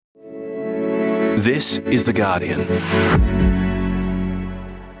This is The Guardian.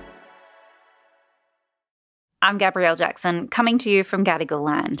 I'm Gabrielle Jackson, coming to you from Gadigal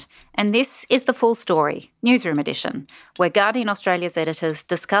land, and this is The Full Story, Newsroom edition, where Guardian Australia's editors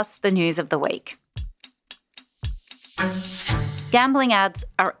discuss the news of the week. Gambling ads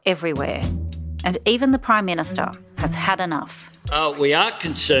are everywhere, and even the Prime Minister has had enough. We are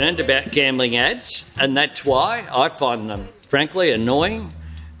concerned about gambling ads, and that's why I find them, frankly, annoying,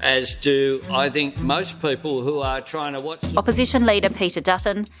 as do, I think, most people who are trying to watch... Opposition leader Peter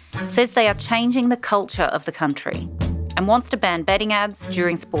Dutton says they are changing the culture of the country and wants to ban betting ads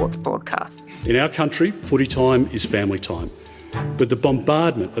during sports broadcasts. In our country, footy time is family time, but the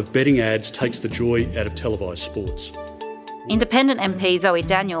bombardment of betting ads takes the joy out of televised sports. Independent MP Zoe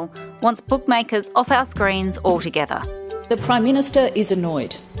Daniel wants bookmakers off our screens altogether. The Prime Minister is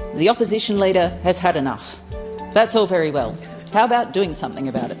annoyed. The opposition leader has had enough. That's all very well. How about doing something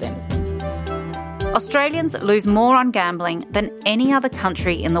about it then? Australians lose more on gambling than any other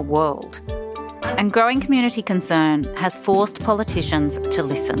country in the world. And growing community concern has forced politicians to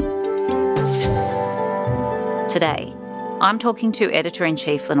listen. Today, I'm talking to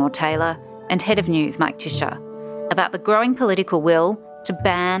Editor-in-Chief Lenore Taylor and Head of News Mike Ticher about the growing political will to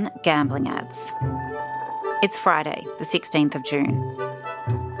ban gambling ads. It's Friday, the 16th of June.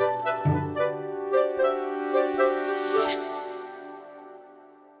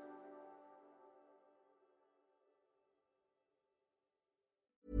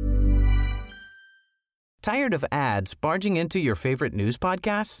 Tired of ads barging into your favorite news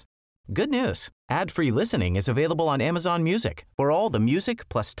podcasts? Good news. Ad-free listening is available on Amazon Music for all the music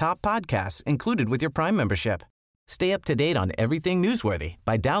plus top podcasts included with your Prime membership. Stay up to date on everything newsworthy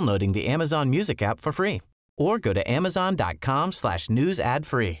by downloading the Amazon Music app for free or go to amazon.com/news ad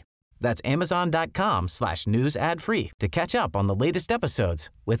free. That's amazon.com/news ad free to catch up on the latest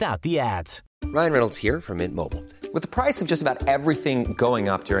episodes without the ads. Ryan Reynolds here from Mint Mobile. With the price of just about everything going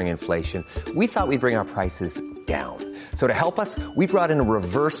up during inflation, we thought we'd bring our prices down. So to help us, we brought in a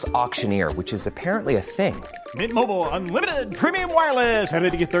reverse auctioneer, which is apparently a thing. Mint Mobile Unlimited Premium Wireless. How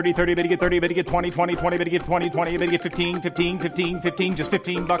to get 30, 30, bit to get 30, bit to get 20, 20, 20, bit to get 20, 20, bit to get 15, 15, 15, 15, just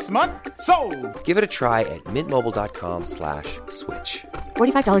 $15 a month? Sold! Give it a try at mintmobile.com/switch.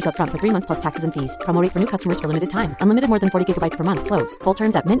 $45 up front for 3 months plus taxes and fees. Promo rate for new customers for limited time. Unlimited more than 40 gigabytes per month. Slows full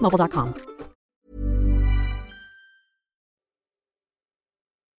terms at mintmobile.com.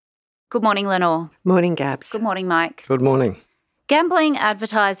 Good morning, Lenore. Morning, Gabs. Good morning, Mike. Good morning. Gambling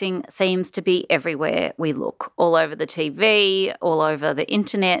advertising seems to be everywhere we look, all over the TV, all over the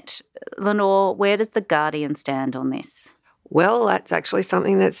internet. Lenore, where does The Guardian stand on this? Well, that's actually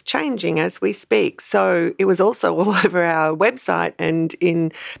something that's changing as we speak. So it was also all over our website and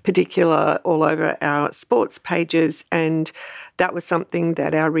in particular all over our sports pages, and that was something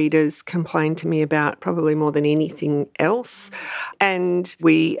that our readers complained to me about probably more than anything else. And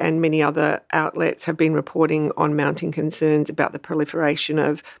we and many other outlets have been reporting on mounting concerns about the proliferation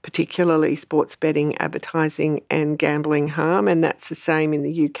of particularly sports betting, advertising and gambling harm. And that's the same in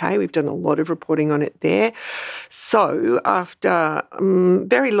the UK. We've done a lot of reporting on it there. So after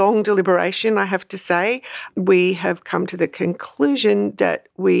very long deliberation, I have to say, we have come to the conclusion that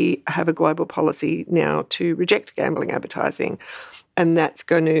we have a global policy now to reject gambling advertising. And that's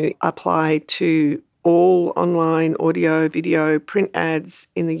going to apply to all online audio, video, print ads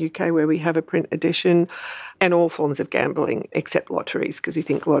in the UK where we have a print edition, and all forms of gambling except lotteries, because we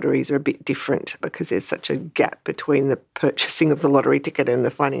think lotteries are a bit different because there's such a gap between the purchasing of the lottery ticket and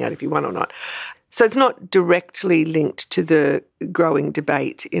the finding out if you won or not. So it's not directly linked to the growing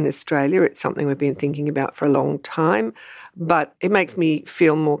debate in Australia. It's something we've been thinking about for a long time, but it makes me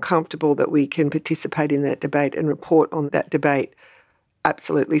feel more comfortable that we can participate in that debate and report on that debate,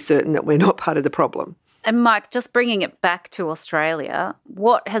 absolutely certain that we're not part of the problem. And Mike, just bringing it back to Australia,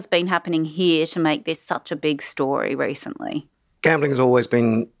 what has been happening here to make this such a big story recently? Gambling has always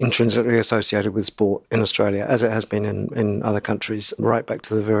been intrinsically associated with sport in Australia, as it has been in other countries, right back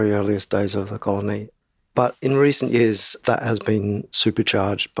to the very earliest days of the colony. But in recent years, that has been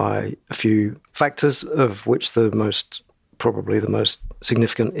supercharged by a few factors, of which probably the most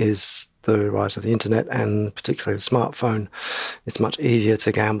significant is the rise of the internet and particularly the smartphone. It's much easier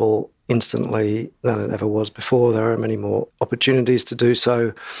to gamble instantly than it ever was before. There are many more opportunities to do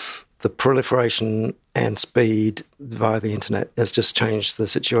so. The proliferation and speed via the internet has just changed the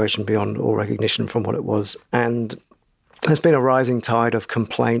situation beyond all recognition from what it was. And there's been a rising tide of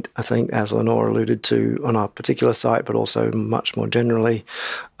complaint, I think, as Lenore alluded to, on our particular site, but also much more generally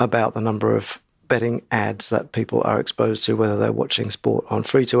about the number of betting ads that people are exposed to, whether they're watching sport on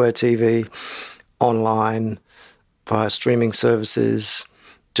free-to-air TV, online, via streaming services,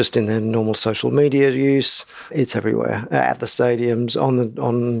 just in their normal social media use. It's everywhere, at the stadiums,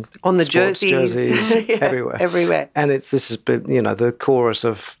 on the jerseys yeah, everywhere. And this has been, the chorus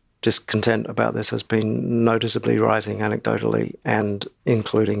of discontent about this has been noticeably rising anecdotally, and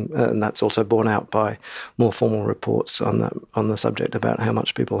and that's also borne out by more formal reports on the subject about how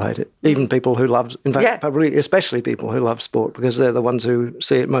much people hate it. Even people who love, in fact, probably especially people who love sport, because they're the ones who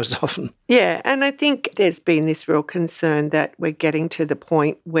see it most often. Yeah, and I think there's been this real concern that we're getting to the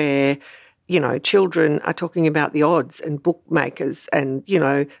point where children are talking about the odds and bookmakers and,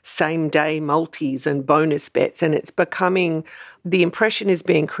 same-day multis and bonus bets, and it's becoming, the impression is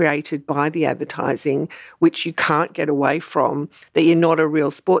being created by the advertising, which you can't get away from, that you're not a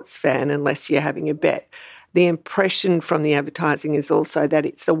real sports fan unless you're having a bet. The impression from the advertising is also that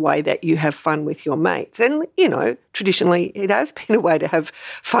it's the way that you have fun with your mates. And, traditionally it has been a way to have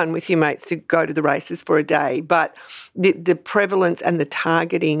fun with your mates, to go to the races for a day. But the prevalence and the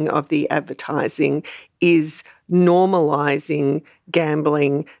targeting of the advertising is normalising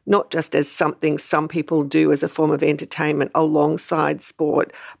gambling, not just as something some people do as a form of entertainment alongside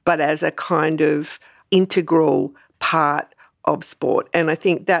sport, but as a kind of integral part of sport. And I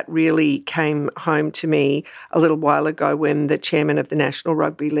think that really came home to me a little while ago when the chairman of the National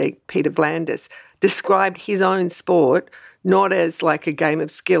Rugby League, Peter Vlandis, described his own sport not as like a game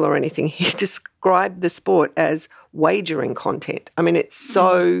of skill or anything. He described the sport as wagering content. I mean, it's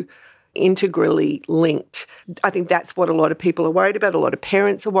so integrally linked. I think that's what a lot of people are worried about. A lot of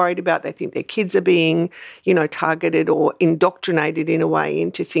parents are worried about. They think their kids are being, targeted or indoctrinated in a way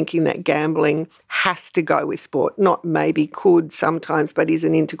into thinking that gambling has to go with sport. Not maybe could sometimes, but is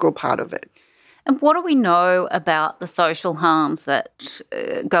an integral part of it. And what do we know about the social harms that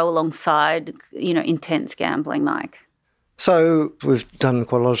go alongside, intense gambling, Mike? So we've done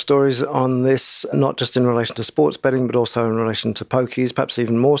quite a lot of stories on this, not just in relation to sports betting, but also in relation to pokies, perhaps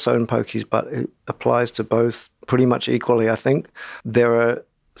even more so in pokies, but it applies to both pretty much equally, I think. There are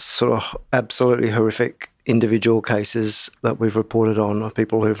sort of absolutely horrific individual cases that we've reported on of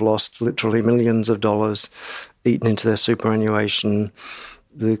people who've lost literally millions of dollars eaten into their superannuation.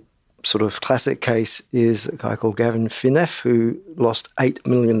 The sort of classic case is a guy called Gavin Fineff, who lost $8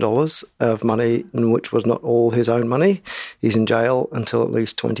 million of money, which was not all his own money. He's in jail until at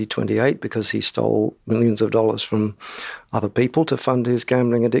least 2028 because he stole millions of dollars from other people to fund his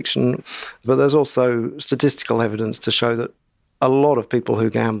gambling addiction. But there's also statistical evidence to show that a lot of people who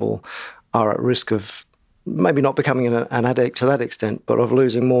gamble are at risk of maybe not becoming an addict to that extent, but of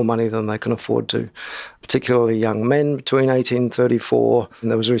losing more money than they can afford to, particularly young men between 18 and 34. And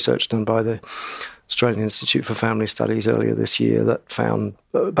there was research done by the Australian Institute for Family Studies earlier this year that found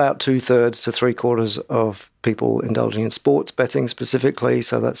about 2/3 to 3/4 of people indulging in sports betting specifically,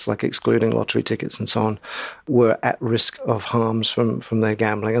 so that's like excluding lottery tickets and so on, were at risk of harms from their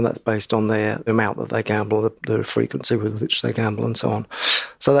gambling, and that's based on the amount that they gamble, the frequency with which they gamble and so on.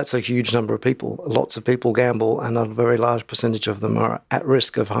 So that's a huge number of people. Lots of people gamble, and a very large percentage of them are at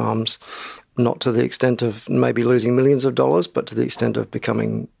risk of harms, not to the extent of maybe losing millions of dollars, but to the extent of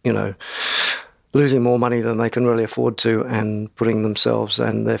becoming, losing more money than they can really afford to and putting themselves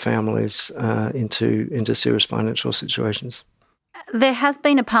and their families into serious financial situations. There has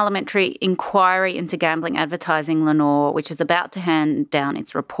been a parliamentary inquiry into gambling advertising, Lenore, which is about to hand down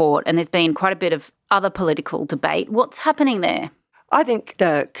its report, and there's been quite a bit of other political debate. What's happening there? I think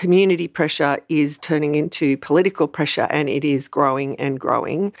the community pressure is turning into political pressure, and it is growing and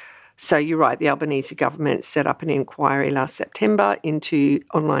growing. So you're right, the Albanese government set up an inquiry last September into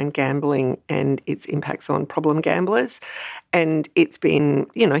online gambling and its impacts on problem gamblers. And it's been,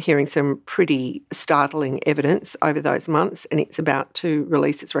 hearing some pretty startling evidence over those months, and it's about to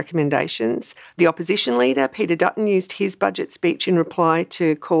release its recommendations. The opposition leader, Peter Dutton, used his budget speech in reply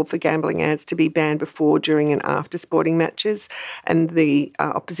to call for gambling ads to be banned before, during and after sporting matches. And the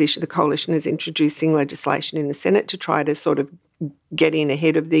opposition, the coalition, is introducing legislation in the Senate to try to sort of get in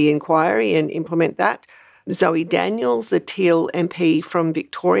ahead of the inquiry and implement that. Zoe Daniel, the Teal MP from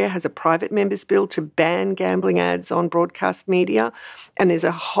Victoria, has a private member's bill to ban gambling ads on broadcast media, and there's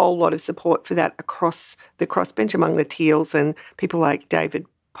a whole lot of support for that across the crossbench among the Teals and people like David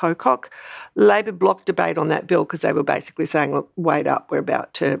Pocock. Labor blocked debate on that bill because they were basically saying, look, wait up, we're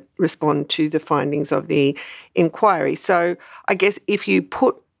about to respond to the findings of the inquiry. So I guess if you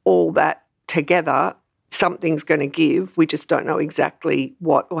put all that together, something's going to give. We just don't know exactly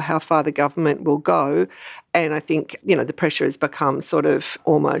what or how far the government will go. And I think, the pressure has become sort of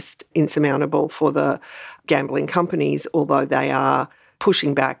almost insurmountable for the gambling companies, although they are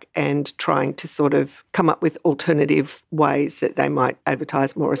pushing back and trying to sort of come up with alternative ways that they might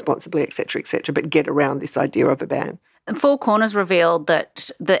advertise more responsibly, et cetera, but get around this idea of a ban. Four Corners revealed that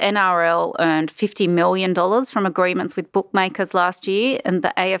the NRL earned $50 million from agreements with bookmakers last year, and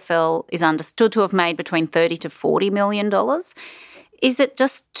the AFL is understood to have made between $30 to $40 million. Is it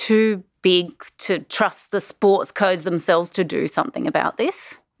just too big to trust the sports codes themselves to do something about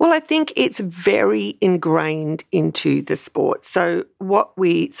this? Well, I think it's very ingrained into the sport. So what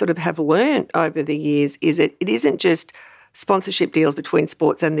we sort of have learned over the years is that it isn't just sponsorship deals between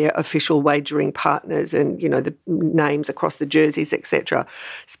sports and their official wagering partners and, you know, the names across the jerseys, etc.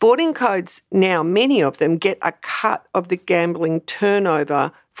 Sporting codes now, many of them get a cut of the gambling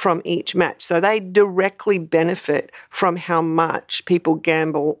turnover from each match. So they directly benefit from how much people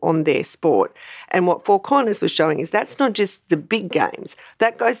gamble on their sport. And what Four Corners was showing is that's not just the big games.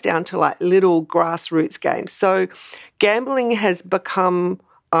 That goes down to like little grassroots games. So gambling has become,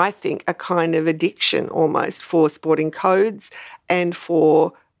 I think, a kind of addiction almost for sporting codes and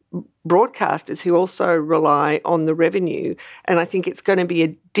for broadcasters who also rely on the revenue. And I think it's going to be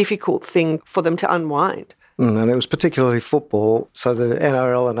a difficult thing for them to unwind. And it was particularly football. So the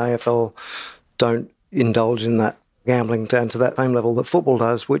NRL and AFL don't indulge in that gambling down to that same level that football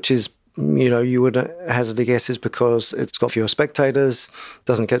does, which is, you know, you would hazard a guess is because it's got fewer spectators,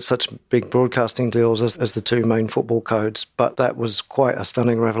 doesn't get such big broadcasting deals as the two main football codes. But that was quite a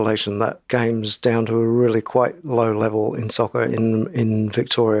stunning revelation that games down to a really quite low level in soccer in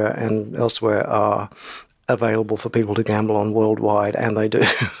Victoria and elsewhere are available for people to gamble on worldwide, and they do.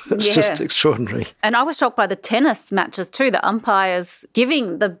 It's just extraordinary. And I was shocked by the tennis matches too, the umpires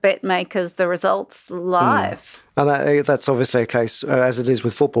giving the bet makers the results live. And that's obviously a case, as it is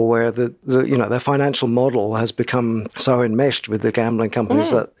with football, where their financial model has become so enmeshed with the gambling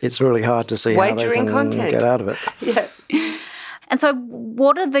companies that it's really hard to see how they can get out of it. Yeah. And so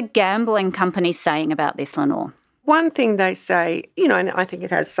what are the gambling companies saying about this, Lenore? One thing they say, you know, and I think it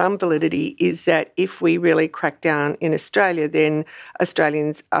has some validity, is that if we really crack down in Australia, then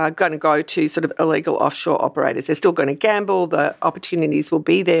Australians are going to go to sort of illegal offshore operators. They're still going to gamble. The opportunities will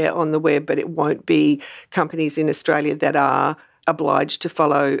be there on the web, but it won't be companies in Australia that are obliged to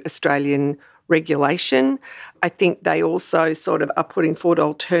follow Australian regulation. I think they also sort of are putting forward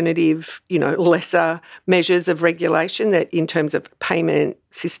alternative, you know, lesser measures of regulation that in terms of payment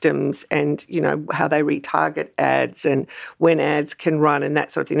systems and, you know, how they retarget ads and when ads can run and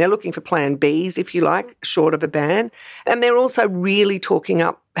that sort of thing. They're looking for plan Bs, if you like, short of a ban. And they're also really talking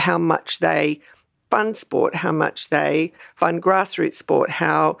up how much they fund sport, how much they fund grassroots sport,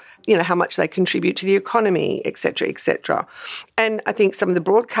 how much they contribute to the economy, et cetera, et cetera. And I think some of the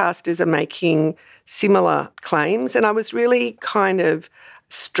broadcasters are making similar claims. And I was really kind of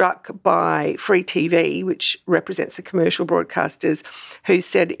struck by Free TV, which represents the commercial broadcasters, who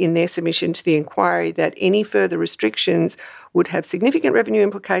said in their submission to the inquiry that any further restrictions would have significant revenue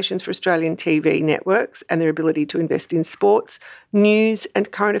implications for Australian TV networks and their ability to invest in sports, news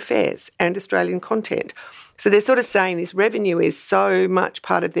and current affairs and Australian content. So they're sort of saying this revenue is so much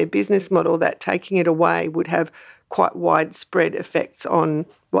part of their business model that taking it away would have quite widespread effects on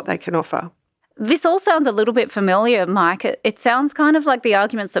what they can offer. This all sounds a little bit familiar, Mike. It sounds kind of like the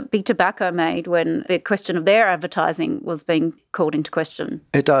arguments that Big Tobacco made when the question of their advertising was being called into question.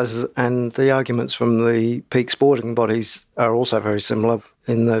 It does, and the arguments from the peak sporting bodies are also very similar.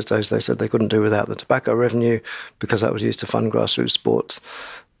 In those days, they said they couldn't do without the tobacco revenue because that was used to fund grassroots sports.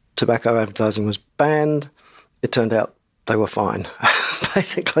 Tobacco advertising was banned. It turned out they were fine.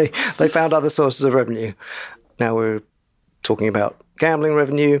 Basically, they found other sources of revenue. Now we're talking about gambling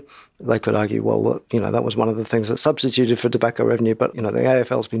revenue. They could argue, well, you know, that was one of the things that substituted for tobacco revenue. But, you know, the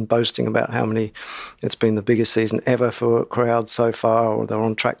AFL's been boasting about how it's been the biggest season ever for crowds so far, or they're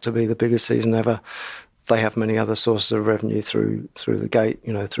on track to be the biggest season ever. They have many other sources of revenue through the gate,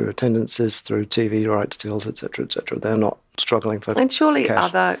 you know, through attendances, through TV rights deals, et cetera, et cetera. They're not struggling for And surely cash.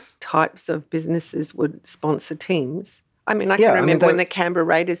 Other types of businesses would sponsor teams. I mean, I can remember when the Canberra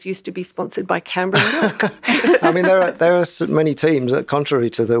Raiders used to be sponsored by Canberra Milk. I mean, there are many teams that, contrary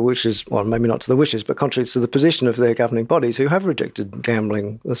to the wishes, well, maybe not to the wishes, but contrary to the position of their governing bodies, who have rejected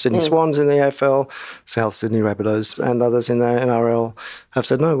gambling. The Sydney Swans in the AFL, South Sydney Rabbitohs, and others in the NRL have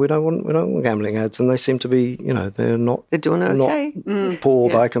said no, we don't want gambling ads, and they seem to be, you know, they're doing okay. Not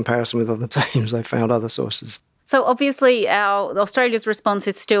poor by comparison with other teams. They found other sources. So obviously Australia's response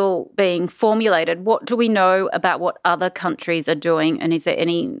is still being formulated. What do we know about what other countries are doing, and is there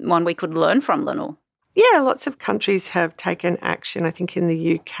anyone we could learn from, Lenore? Yeah, lots of countries have taken action. I think in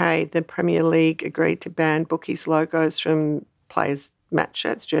the UK, the Premier League agreed to ban bookies' logos from players' match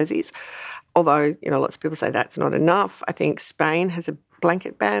shirts, jerseys. Although, you know, lots of people say that's not enough. I think Spain has a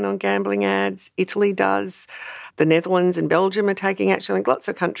blanket ban on gambling ads. Italy does. The Netherlands and Belgium are taking action. I think lots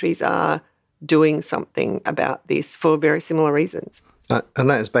of countries are doing something about this for very similar reasons. And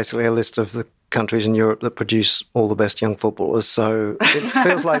that is basically a list of the countries in Europe that produce all the best young footballers. So it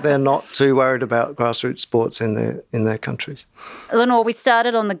feels like they're not too worried about grassroots sports in their countries. Lenore, we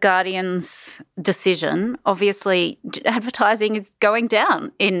started on the Guardian's decision. Obviously, advertising is going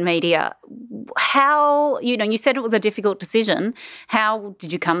down in media. How, you said it was a difficult decision. How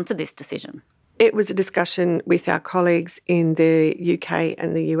did you come to this decision? It was a discussion with our colleagues in the UK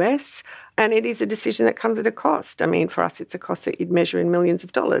and the US, and it is a decision that comes at a cost. I mean, for us, it's a cost that you'd measure in millions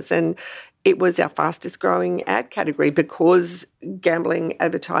of dollars, and it was our fastest growing ad category because gambling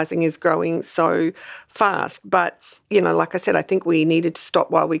advertising is growing so fast. But, like I said, I think we needed to stop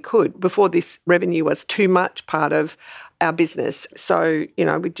while we could before this revenue was too much part of our business. So,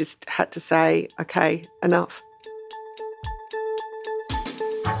 we just had to say, okay, enough.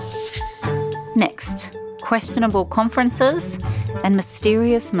 Next, questionable conferences and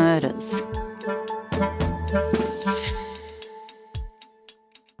mysterious murders.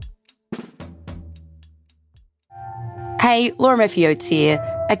 Hey, Laura Murphy-Oates here.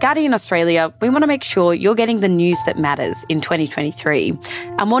 At Guardian Australia, we want to make sure you're getting the news that matters in 2023.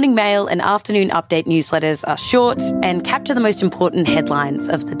 Our morning mail and afternoon update newsletters are short and capture the most important headlines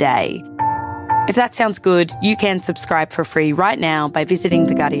of the day. If that sounds good, you can subscribe for free right now by visiting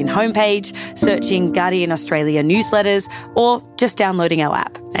the Guardian homepage, searching Guardian Australia newsletters, or just downloading our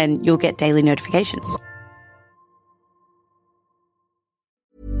app, and you'll get daily notifications.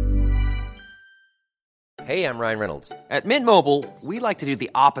 Hey, I'm Ryan Reynolds. At Mint Mobile, we like to do the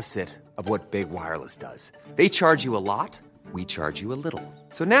opposite of what Big Wireless does. They charge you a lot, we charge you a little.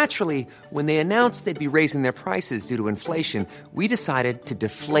 So naturally, when they announced they'd be raising their prices due to inflation, we decided to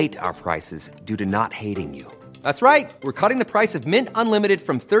deflate our prices due to not hating you. That's right. We're cutting the price of Mint Unlimited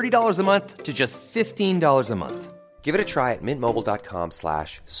from $30 a month to just $15 a month. Give it a try at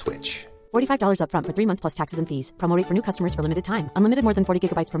mintmobile.com/switch. $45 up front for 3 months plus taxes and fees. Promo rate for new customers for limited time. Unlimited more than 40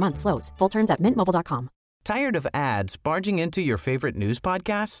 gigabytes per month. Slows full terms at mintmobile.com. Tired of ads barging into your favorite news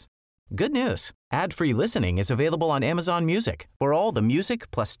podcasts? Good news. Ad-free listening is available on Amazon Music for all the music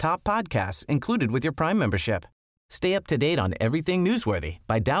plus top podcasts included with your Prime membership. Stay up to date on everything newsworthy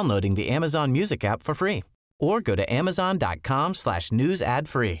by downloading the Amazon Music app for free or go to amazon.com/news ad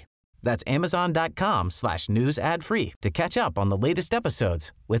free. That's amazon.com/news ad free to catch up on the latest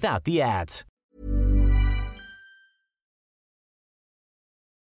episodes without the ads.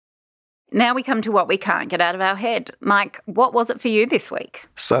 Now we come to what we can't get out of our head. Mike, what was it for you this week?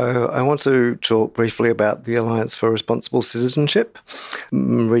 So I want to talk briefly about the Alliance for Responsible Citizenship.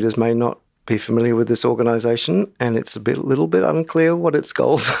 Readers may not be familiar with this organisation, and it's a little bit unclear what its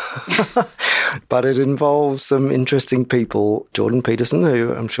goals are. But it involves some interesting people. Jordan Peterson,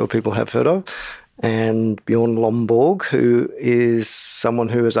 who I'm sure people have heard of, and Bjorn Lomborg, who is someone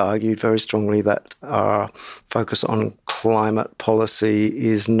who has argued very strongly that our focus on climate policy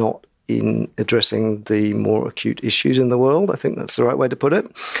is not in addressing the more acute issues in the world. I think that's the right way to put it.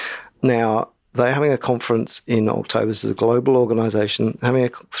 Now, they're having a conference in October. This is a global organisation, having a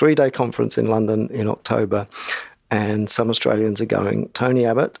 3-day conference in London in October, and some Australians are going. Tony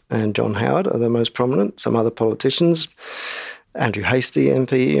Abbott and John Howard are the most prominent, some other politicians, Andrew Hastie,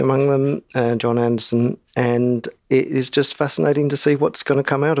 MP among them, and John Anderson, and it is just fascinating to see what's going to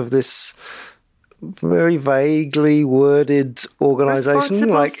come out of this very vaguely worded organisation,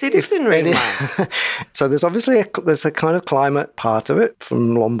 like citizenry. So there's obviously there's a kind of climate part of it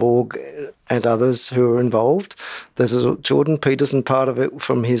from Lomborg and others who are involved. There's a Jordan Peterson part of it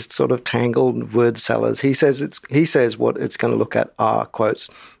from his sort of tangled word salads. He says what it's going to look at are, quotes,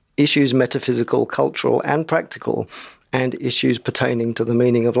 issues metaphysical, cultural and practical, and issues pertaining to the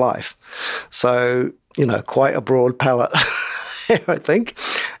meaning of life. So, quite a broad palette, I think.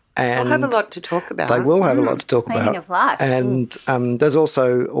 And they'll have a lot to talk about. They will have a lot to talk about. Meaning of life. And there's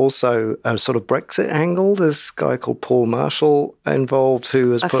also a sort of Brexit angle. There's a guy called Paul Marshall involved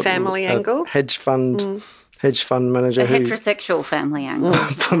who has put family angle, hedge fund manager, a heterosexual family angle,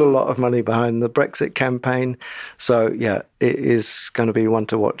 put a lot of money behind the Brexit campaign. So yeah, it is going to be one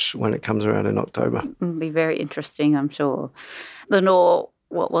to watch when it comes around in October. It'll be very interesting, I'm sure. Lenore,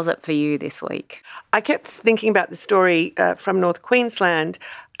 what was it for you this week? I kept thinking about the story from North Queensland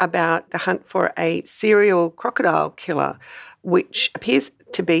about the hunt for a serial crocodile killer, which appears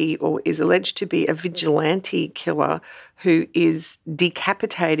to be or is alleged to be a vigilante killer who is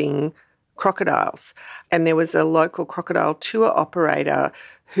decapitating crocodiles. And there was a local crocodile tour operator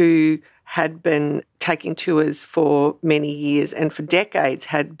who had been taking tours for many years and for decades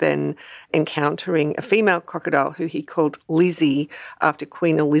had been encountering a female crocodile who he called Lizzie after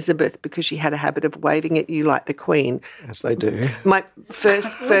Queen Elizabeth because she had a habit of waving at you like the Queen. As they do. My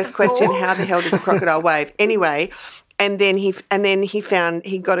first question, how the hell does a crocodile wave? Anyway, and then he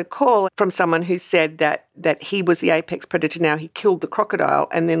got a call from someone who said that he was the apex predator now. He killed the crocodile,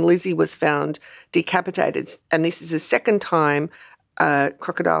 and then Lizzie was found decapitated. And this is the second time a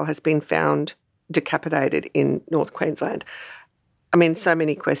crocodile has been found decapitated in North Queensland. I mean, so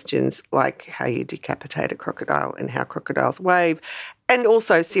many questions like how you decapitate a crocodile and how crocodiles wave, and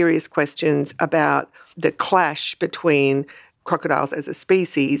also serious questions about the clash between crocodiles as a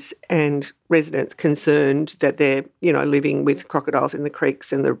species and residents concerned that they're, living with crocodiles in the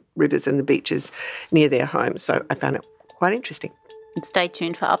creeks and the rivers and the beaches near their homes. So I found it quite interesting. And stay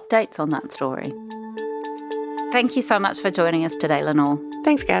tuned for updates on that story. Thank you so much for joining us today, Lenore.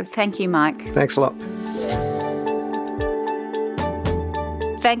 Thanks, Gabs. Thank you, Mike. Thanks a lot.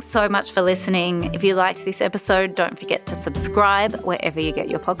 Thanks so much for listening. If you liked this episode, don't forget to subscribe wherever you get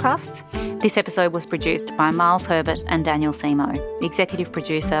your podcasts. This episode was produced by Miles Herbert and Daniel Simo. The executive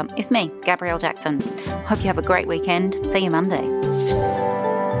producer is me, Gabrielle Jackson. Hope you have a great weekend. See you Monday.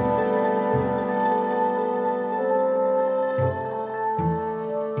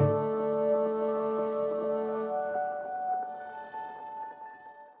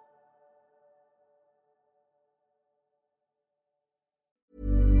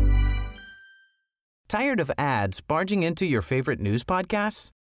 Tired of ads barging into your favorite news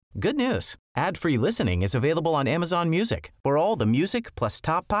podcasts? Good news. Ad-free listening is available on Amazon Music for all the music plus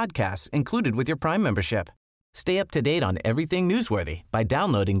top podcasts included with your Prime membership. Stay up to date on everything newsworthy by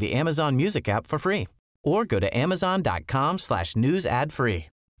downloading the Amazon Music app for free or go to amazon.com/news ad free.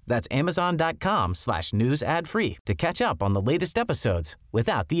 That's amazon.com/news ad free to catch up on the latest episodes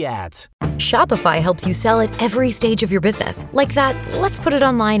without the ads. Shopify helps you sell at every stage of your business. Like that, let's put it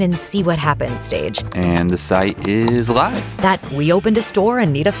online and see what happens stage. And the site is live. That we opened a store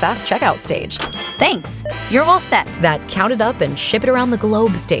and need a fast checkout stage. Thanks. You're all set. That count it up and ship it around the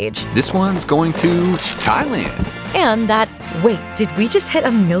globe stage. This one's going to Thailand. And that, wait, did we just hit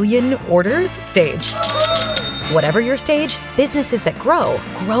 1 million orders stage? Whatever your stage, businesses that grow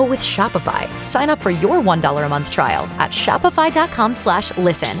with Shopify. Sign up for your $1 a month trial at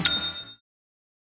shopify.com/listen.